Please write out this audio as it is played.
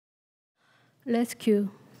Rescue.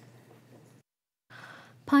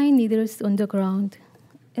 Pine needles on the ground,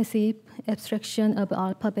 as if abstraction of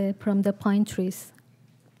alphabet from the pine trees.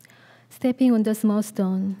 Stepping on the small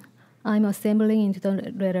stone, I'm assembling into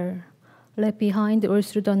the letter, left behind all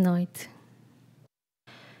through the night.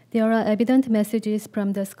 There are evident messages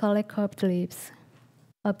from the scarlet curved leaves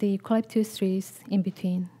of the eucalyptus trees in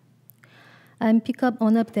between. I pick up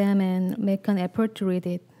one of them and make an effort to read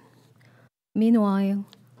it. Meanwhile,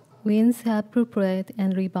 winds have proofread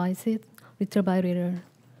and revised it little by little,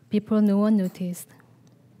 before no one noticed.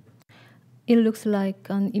 It looks like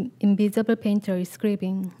an invisible painter is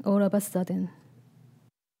scribbling all of a sudden.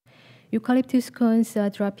 Eucalyptus cones are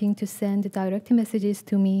dropping to send direct messages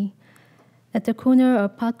to me. At the corner, a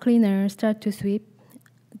pot cleaner starts to sweep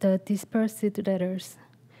the dispersed letters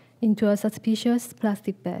into a suspicious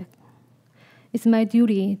plastic bag. It's my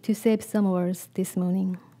duty to save some words this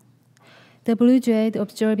morning. The blue jay,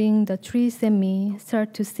 observing the trees and me,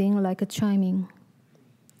 start to sing like a chiming.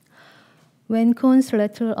 When cones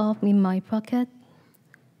rattle off in my pocket,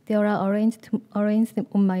 they are arranged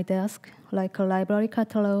on my desk like a library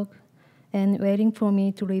catalog and waiting for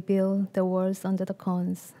me to reveal the words under the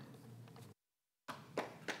cones.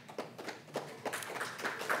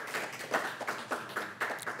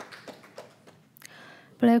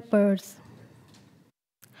 Blackbirds.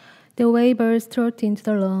 The way birds trot into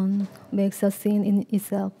the lawn makes a scene in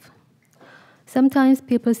itself. Sometimes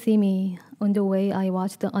people see me on the way I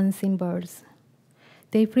watch the unseen birds.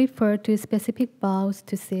 They prefer to specific boughs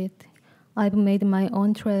to sit. I've made my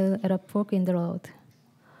own trail at a fork in the road.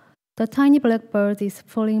 The tiny blackbird is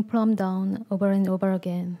falling plumb down over and over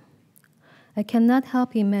again. I cannot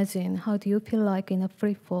help imagine how do you feel like in a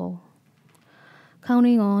free fall,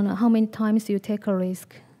 counting on how many times you take a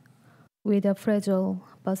risk with a fragile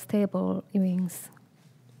but stable wings.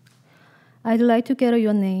 I'd like to get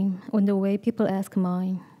your name on the way people ask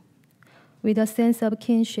mine, with a sense of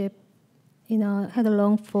kinship in a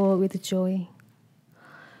headlong fall with joy.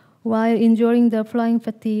 While enduring the flying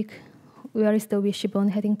fatigue, where is the wishbone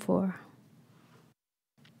heading for?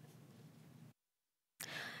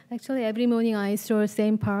 Actually, every morning I stroll the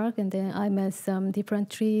same park, and then I met some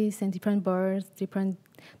different trees and different birds, different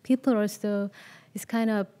people also. It's kind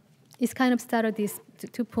of started these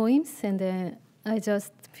two poems, and then I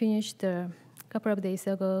just finished a couple of days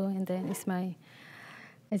ago, and then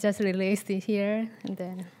I just released it here, and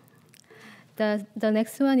then the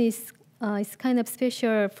next one is kind of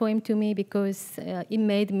special poem to me because it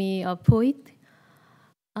made me a poet.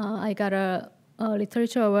 I got a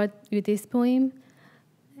literature award with this poem,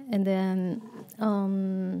 and then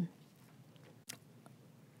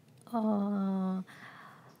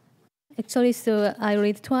actually, so I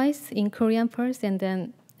read twice in Korean first, and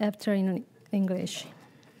then after in English.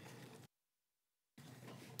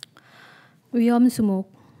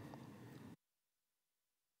 위험수목.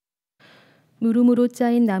 무릎으로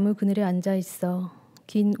짜인 나무 그늘에 앉아 있어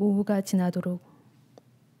긴 오후가 지나도록.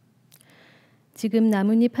 지금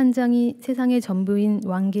나뭇잎 한 장이 세상의 전부인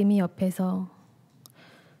왕개미 옆에서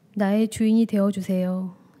나의 주인이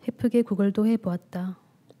되어주세요. 헤프게 구걸도 해보았다.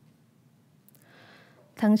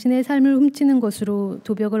 당신의 삶을 훔치는 것으로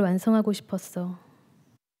도벽을 완성하고 싶었어.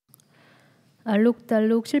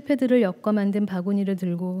 알록달록 실패들을 엮어 만든 바구니를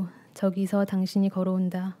들고 저기서 당신이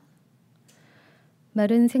걸어온다.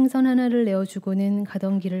 마른 생선 하나를 내어주고는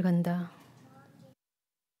가던 길을 간다.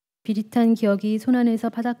 비릿한 기억이 손안에서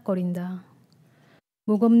파닥거린다.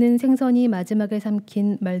 목 없는 생선이 마지막에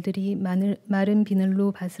삼킨 말들이 마른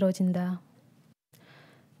비늘로 바스러진다.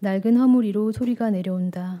 낡은 허물이로 소리가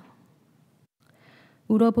내려온다.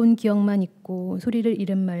 울어본 기억만 있고 소리를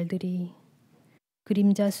잃은 말들이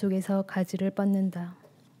그림자 속에서 가지를 뻗는다.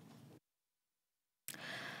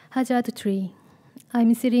 Hazard tree.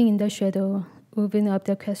 I'm sitting in the shadow, woven up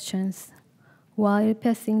the questions, while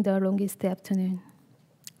passing the longest afternoon.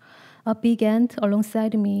 A big ant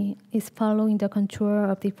alongside me is following the contour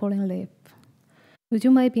of the fallen leaf. Would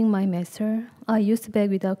you mind being my master? I used to beg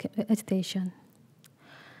without agitation.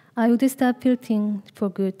 I would stop filtering for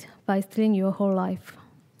good by stealing your whole life.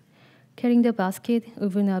 Carrying the basket,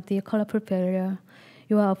 woven up the colorful failure,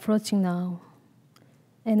 you are approaching now.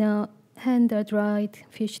 And hand a dried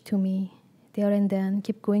fish to me, there and then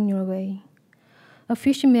keep going your way. A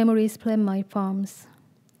fishing memory split my palms.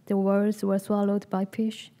 The words were swallowed by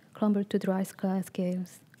fish, crumbled to dry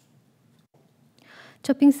scales.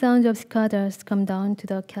 Chopping sounds of cicadas come down to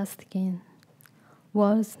the cast skin.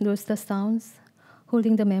 Walls lose the sounds,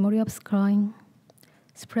 holding the memory of crying.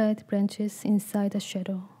 Spread branches inside the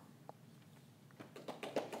shadow.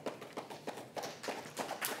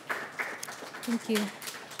 Thank you.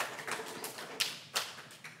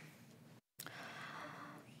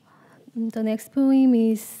 The next poem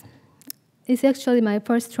is it's actually my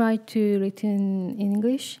first try to write in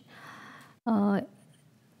English.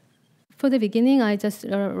 For the beginning, I just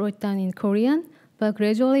wrote down in Korean, but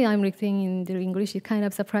gradually I'm writing in the English. It's kind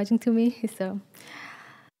of surprising to me, so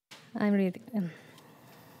I'm reading.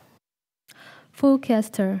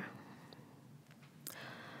 Forecaster.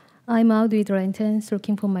 I'm out with lanterns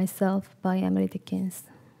looking for myself by Emily Dickinson.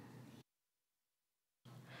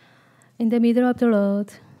 In the middle of the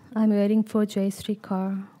road, I'm waiting for Jay's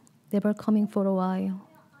streetcar, never coming for a while.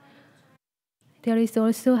 There is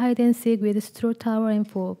also hide and seek with straw tower and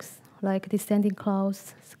folks, like descending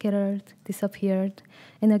clouds, scattered, disappeared,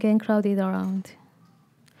 and again crowded around.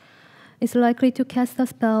 It's likely to cast a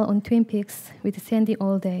spell on Twin Peaks with Sandy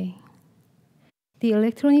all day. The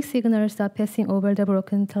electronic signals are passing over the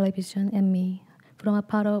broken television and me from a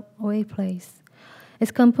far away place.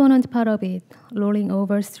 As component part of it, rolling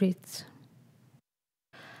over streets.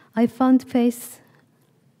 I found faces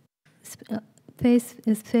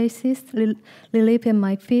relief at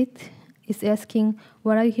my feet. Is asking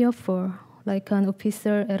what I'm here for, like an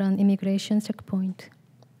officer at an immigration checkpoint.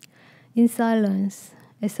 In silence,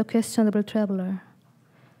 as a questionable traveler,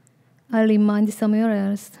 I remind somewhere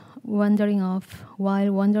else, wandering off,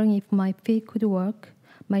 while wondering if my feet could work,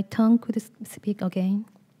 my tongue could speak again.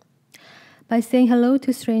 By saying hello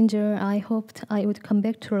to stranger, I hoped I would come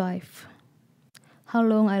back to life. How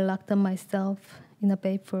long I locked up myself in a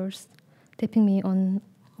bed first, tapping me on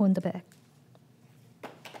the back.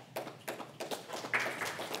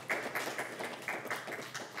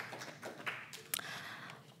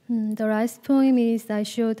 The last poem is I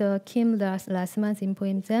showed Kim last month in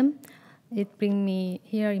Poem Jam. It brings me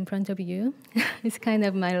here in front of you. It's kind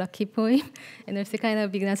of my lucky poem, and also kind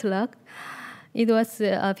of beginner's luck. It was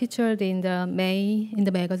featured in the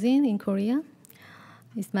magazine in Korea.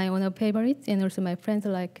 It's my one of favorites, and also my friends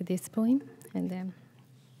like this poem. And then,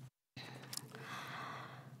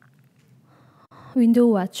 window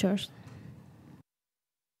watchers.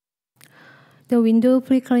 The window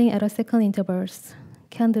flickering at a second intervals.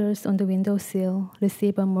 Candles on the windowsill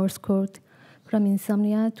receive a Morse code from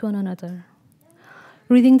insomnia to another.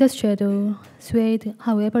 Reading the shadow, swayed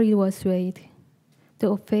however it was swayed. The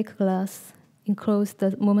opaque glass enclosed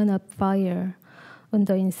the moment of fire on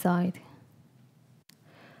the inside.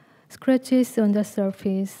 Scratches on the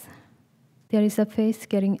surface. There is a face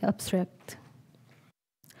getting abstract.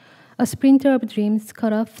 A sprinter of dreams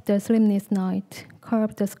cut off the sleepless night,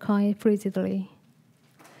 carved the sky frigidly.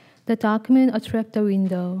 The document attracted the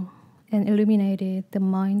window and illuminated the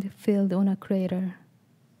mind filled on a crater.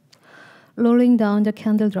 Rolling down the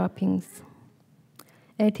candle droppings.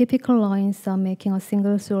 Atypical lines are making a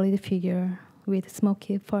single solid figure with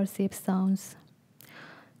smoky falsetto sounds.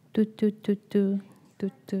 Do-do-do-do,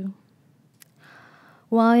 do-do.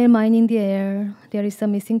 While mining the air, there is a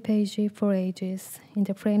missing page for ages in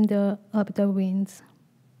the frame of the winds.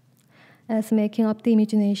 As making up the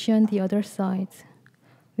imagination the other side,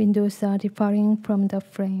 windows are differing from the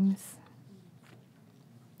frames.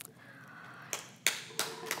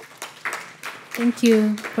 Thank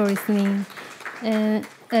you for listening.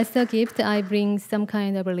 As a gift, I bring some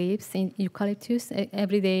kind of leaves in eucalyptus.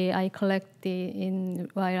 Every day I collect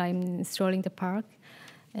while I'm strolling the park.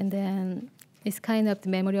 And then it's kind of the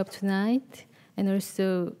memory of tonight. And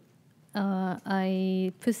also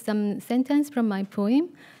I put some sentence from my poem.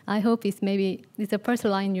 I hope it's the first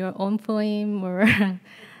line in your own poem or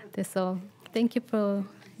that's all. Thank you for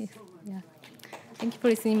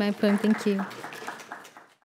listening to my poem. Thank you.